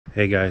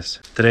Hey guys,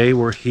 today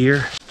we're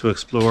here to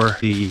explore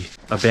the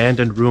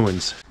abandoned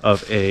ruins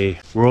of a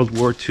World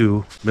War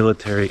II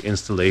military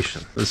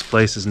installation. This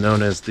place is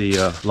known as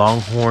the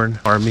Longhorn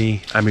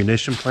Army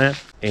Ammunition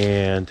Plant,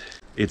 and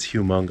it's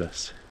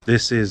humongous.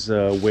 This is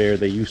where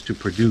they used to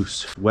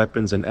produce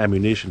weapons and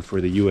ammunition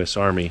for the US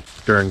Army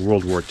during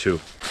World War II.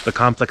 The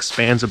complex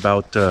spans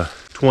about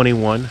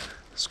 21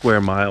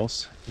 square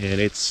miles, and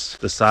it's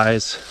the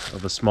size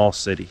of a small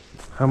city.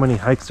 How many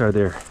hikes are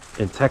there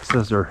in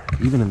Texas or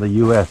even in the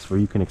US where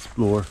you can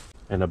explore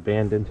an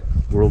abandoned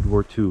World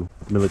War II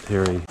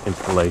military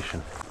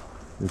installation?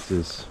 This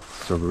is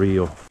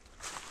surreal.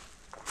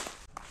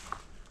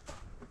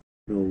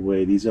 No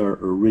way, these are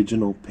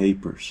original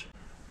papers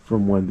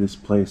from when this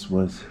place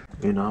was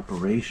in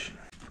operation.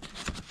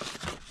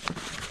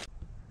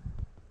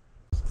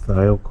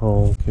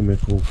 Thiokol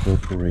Chemical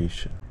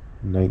Corporation,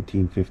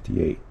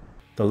 1958.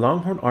 The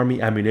Longhorn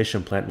Army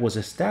Ammunition Plant was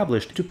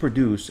established to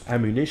produce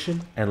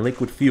ammunition and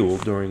liquid fuel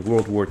during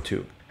World War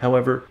II.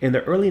 However, in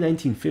the early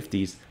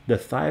 1950s, the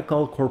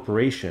Thiokol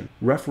Corporation,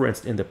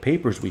 referenced in the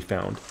papers we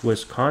found,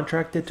 was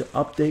contracted to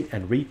update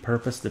and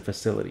repurpose the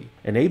facility,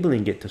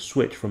 enabling it to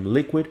switch from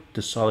liquid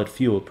to solid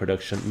fuel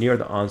production near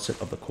the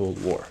onset of the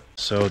Cold War.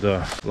 So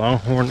the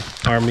Longhorn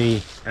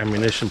Army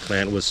Ammunition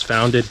Plant was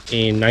founded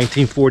in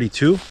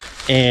 1942,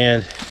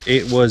 and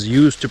it was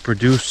used to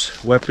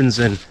produce weapons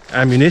and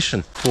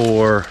ammunition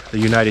for the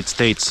United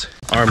States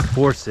Armed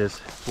Forces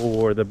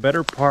for the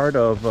better part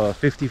of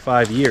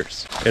 55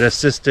 years. It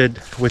assisted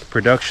with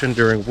production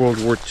during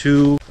World War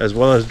II, as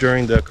well as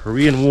during the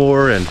Korean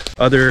War and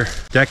other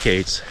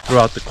decades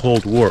throughout the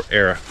Cold War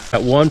era.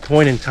 At one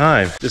point in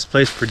time, this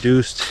place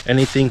produced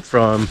anything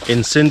from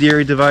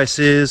incendiary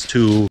devices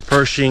to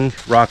Pershing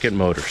rocket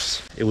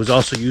motors. It was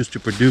also used to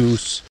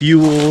produce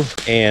fuel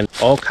and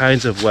all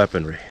kinds of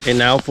weaponry. It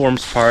now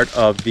forms part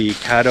of the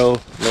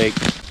Caddo Lake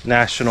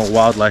National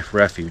Wildlife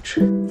Refuge.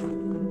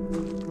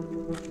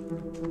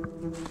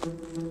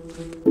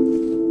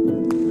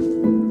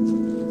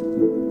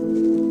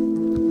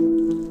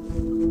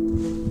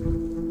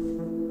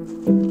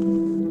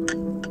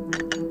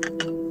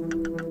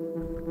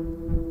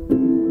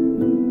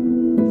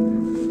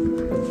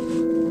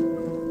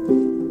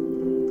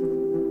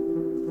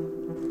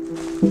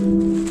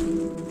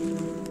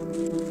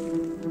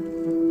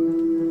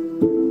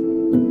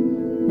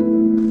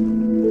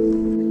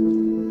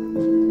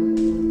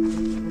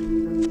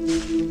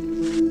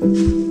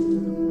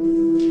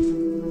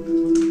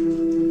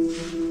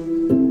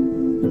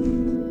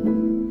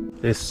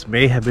 This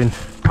may have been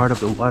part of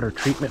the water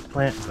treatment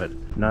plant, but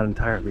not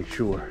entirely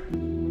sure.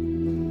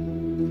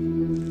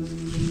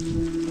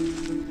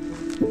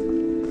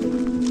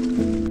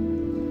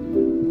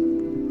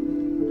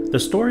 The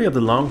story of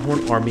the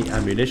Longhorn Army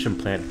Ammunition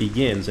Plant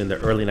begins in the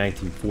early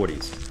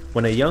 1940s,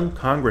 when a young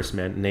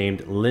congressman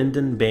named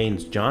Lyndon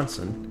Baines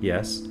Johnson,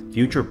 yes,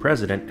 future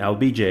President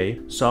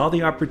LBJ, saw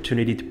the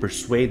opportunity to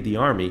persuade the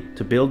Army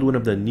to build one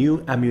of the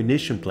new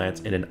ammunition plants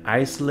in an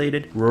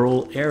isolated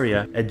rural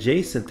area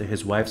adjacent to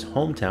his wife's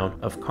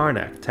hometown of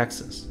Karnak,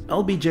 Texas.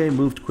 LBJ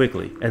moved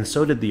quickly, and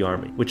so did the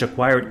Army, which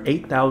acquired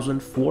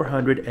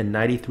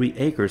 8,493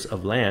 acres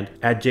of land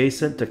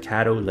adjacent to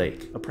Caddo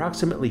Lake,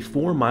 approximately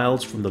 4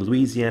 miles from the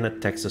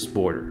Louisiana-Texas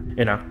border.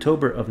 In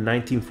October of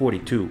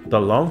 1942, the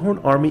Longhorn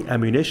Army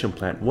Ammunition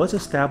Plant was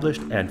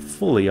established and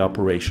fully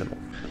operational.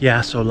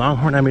 Yeah, so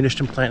Longhorn Ammunition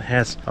Plant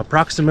has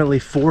approximately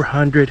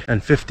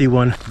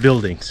 451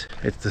 buildings.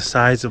 It's the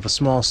size of a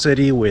small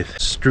city with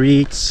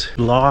streets,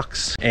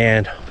 blocks,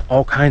 and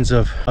all kinds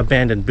of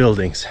abandoned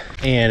buildings.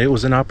 And it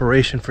was in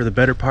operation for the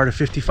better part of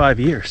 55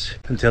 years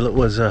until it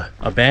was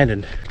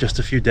abandoned just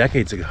a few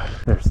decades ago.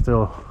 There's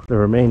still the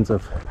remains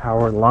of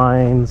power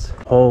lines,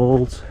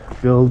 poles,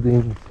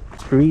 buildings,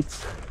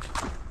 streets,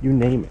 you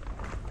name it.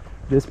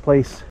 This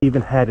place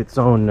even had its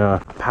own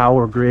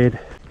power grid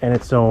and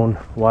its own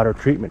water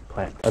treatment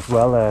plant, as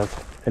well as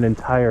an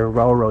entire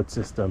railroad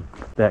system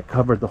that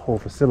covered the whole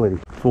facility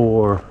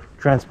for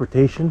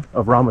transportation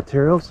of raw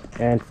materials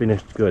and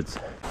finished goods.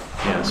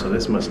 Yeah, so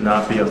this must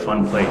not be a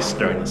fun place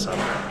during the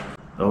summer.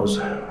 Those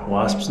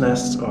wasps'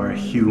 nests are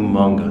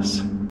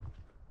humongous.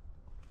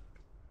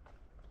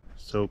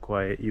 So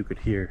quiet you could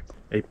hear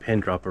a pin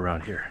drop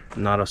around here.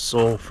 Not a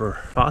soul for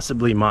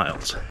possibly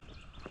miles.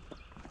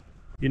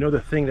 You know,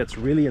 the thing that's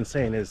really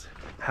insane is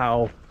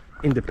how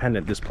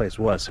independent this place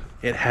was.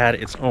 It had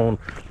its own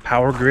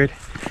power grid,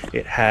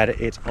 it had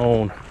its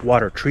own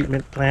water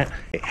treatment plant,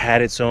 it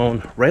had its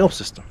own rail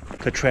system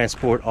to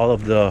transport all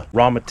of the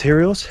raw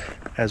materials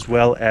as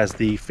well as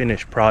the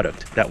finished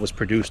product that was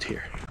produced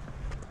here.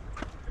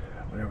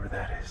 Whatever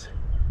that is.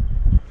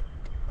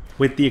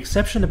 With the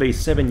exception of a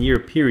 7-year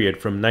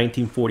period from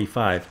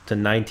 1945 to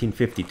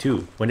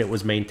 1952, when it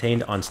was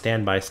maintained on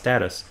standby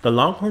status, the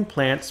Longhorn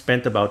plant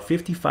spent about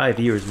 55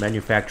 years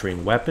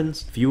manufacturing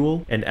weapons,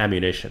 fuel, and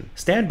ammunition.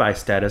 Standby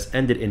status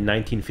ended in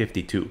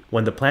 1952,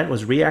 when the plant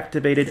was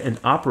reactivated and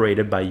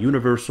operated by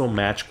Universal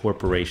Match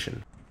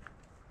Corporation.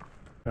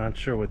 Not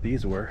sure what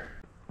these were.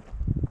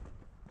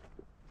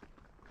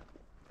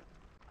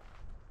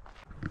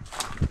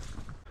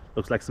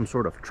 Looks like some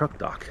sort of truck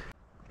dock.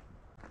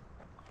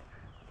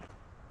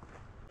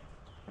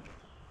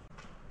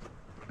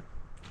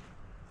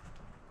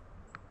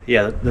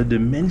 Yeah, the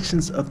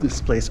dimensions of this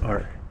place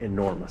are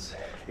enormous.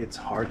 It's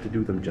hard to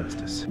do them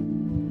justice.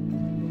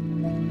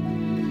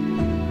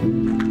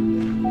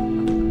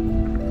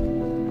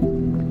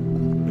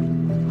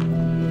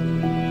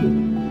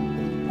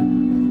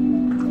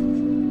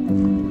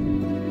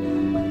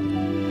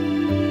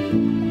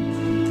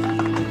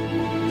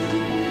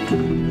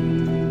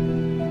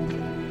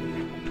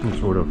 Some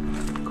sort of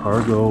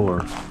cargo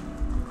or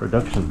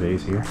production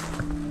base here.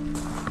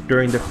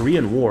 During the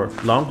Korean War,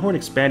 Longhorn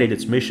expanded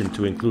its mission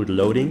to include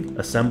loading,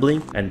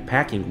 assembling, and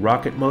packing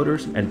rocket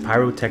motors and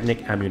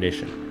pyrotechnic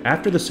ammunition.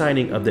 After the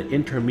signing of the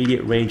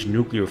Intermediate Range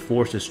Nuclear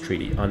Forces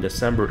Treaty on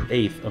December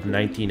 8th of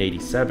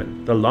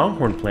 1987, the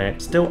Longhorn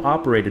plant, still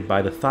operated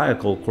by the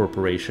Thiokol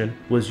Corporation,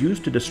 was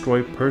used to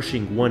destroy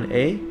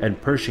Pershing-1A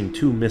and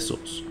Pershing-2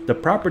 missiles. The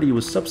property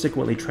was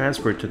subsequently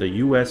transferred to the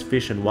U.S.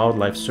 Fish and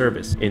Wildlife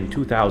Service in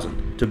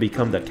 2000 to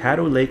become the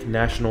Caddo Lake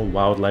National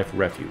Wildlife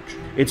Refuge.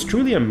 It's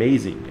truly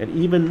amazing and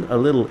even a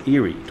little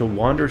eerie to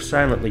wander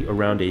silently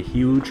around a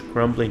huge,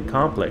 crumbling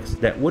complex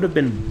that would have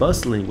been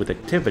bustling with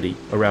activity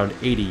around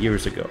 80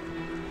 years ago.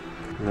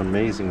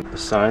 Amazing, the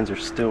signs are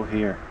still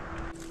here.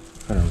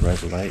 Kind of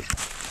red light.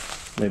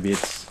 Maybe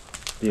it's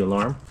the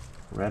alarm.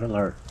 Red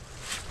alert.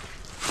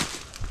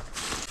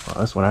 Well,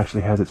 this one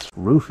actually has its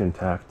roof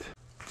intact.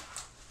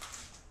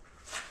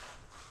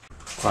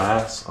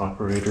 Class,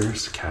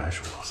 operators,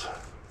 casuals.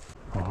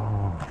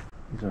 Oh,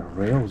 these are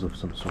rails of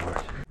some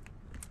sort.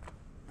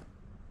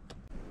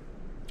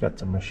 Got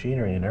some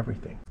machinery and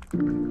everything.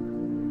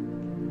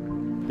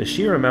 The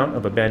sheer amount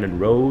of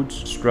abandoned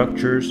roads,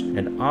 structures,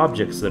 and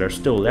objects that are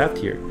still left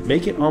here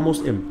make it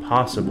almost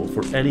impossible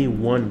for any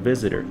one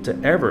visitor to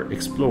ever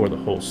explore the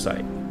whole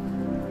site.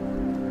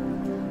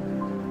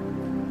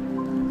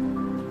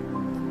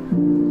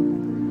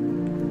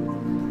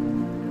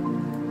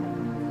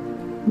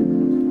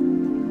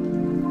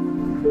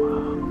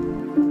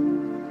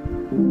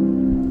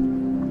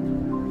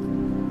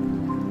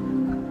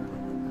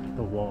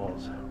 The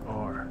walls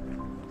are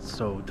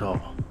so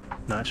tall.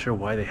 Not sure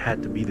why they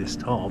had to be this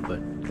tall,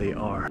 but they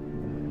are.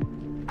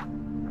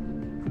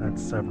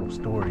 That's several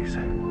stories.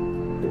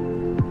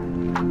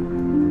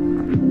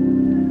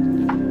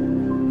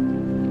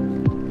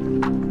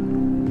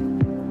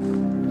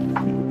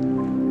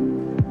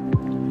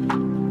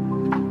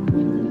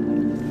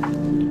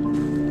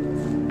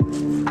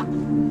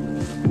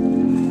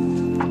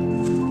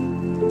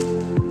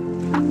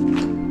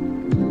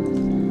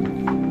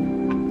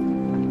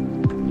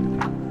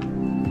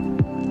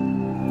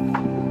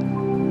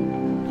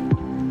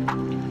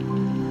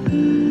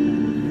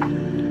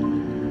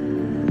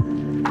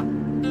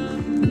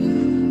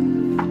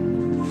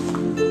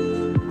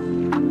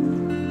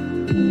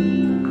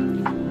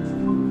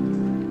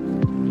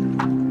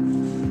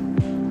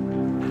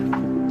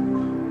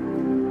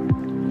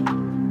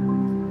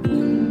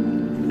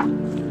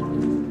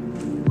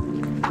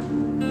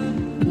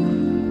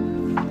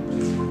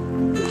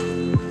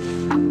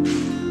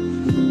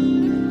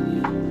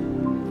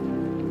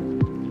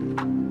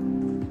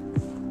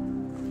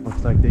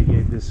 Looks like they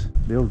gave this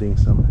building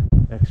some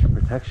extra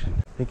protection.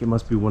 I think it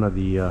must be one of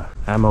the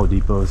ammo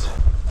depots.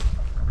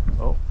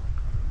 Oh,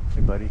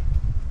 hey buddy.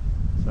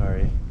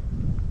 Sorry.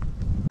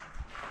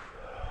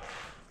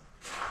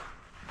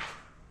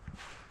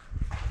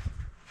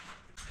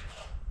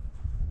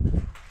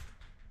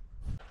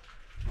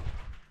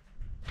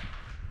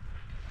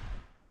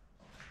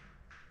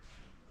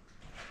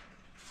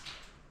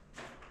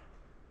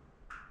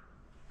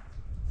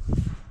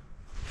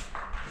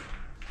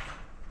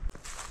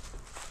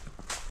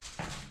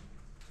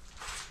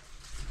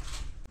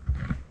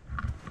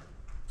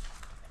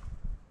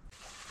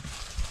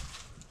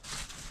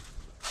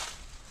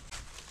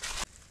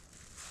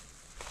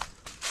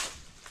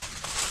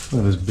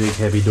 Look at this big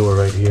heavy door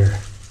right here.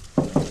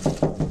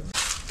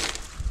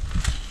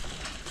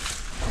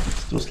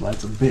 Still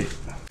slides a bit.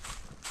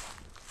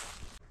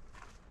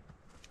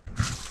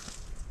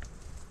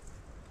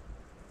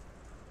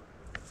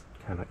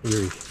 Kind of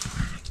eerie.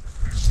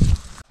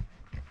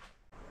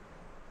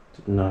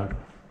 Did not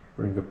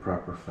bring a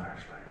proper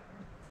flashlight.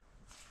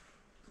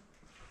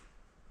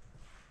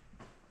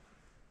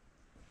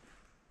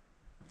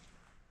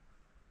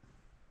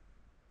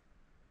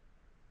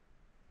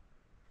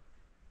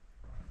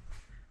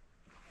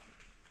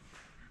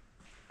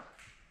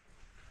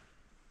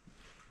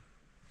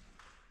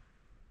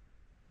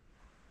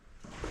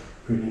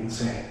 Pretty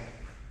insane.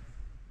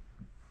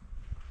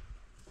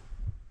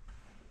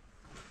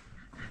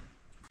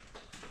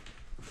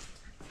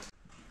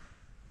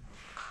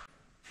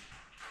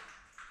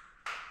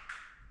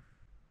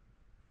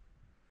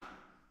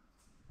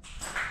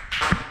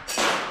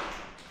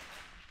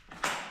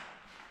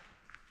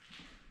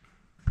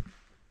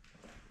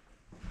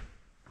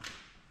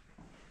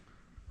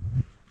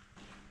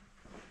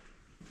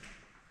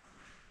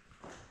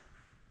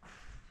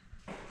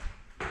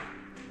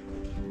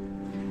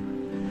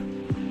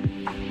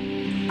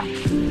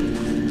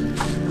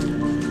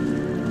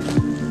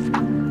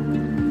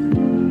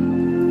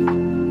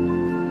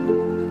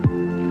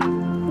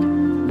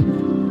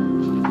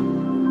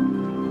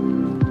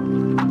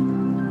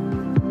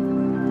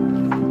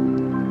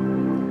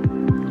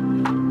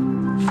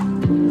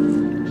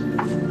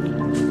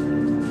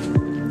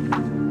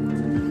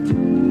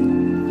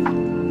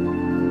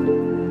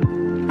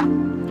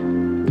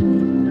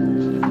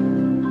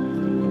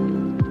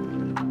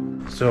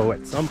 So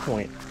at some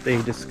point,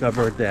 they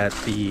discovered that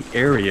the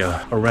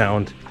area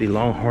around the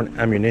Longhorn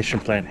ammunition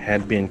plant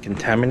had been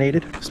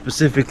contaminated,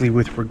 specifically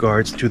with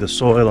regards to the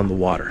soil and the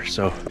water.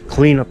 So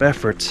cleanup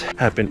efforts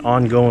have been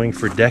ongoing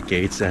for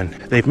decades, and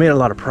they've made a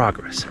lot of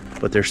progress,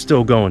 but they're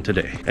still going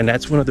today. And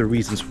that's one of the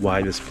reasons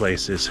why this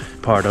place is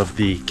part of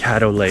the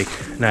Caddo Lake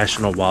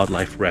National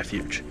Wildlife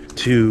Refuge,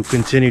 to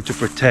continue to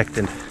protect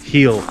and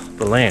heal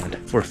the land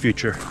for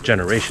future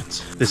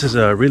generations. This is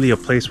really a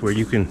place where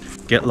you can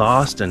get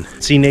lost and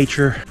see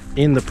nature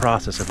in the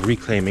process of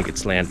reclaiming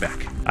its land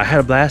back. I had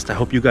a blast. I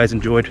hope you guys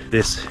enjoyed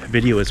this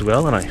video as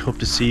well, and I hope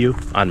to see you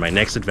on my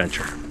next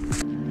adventure.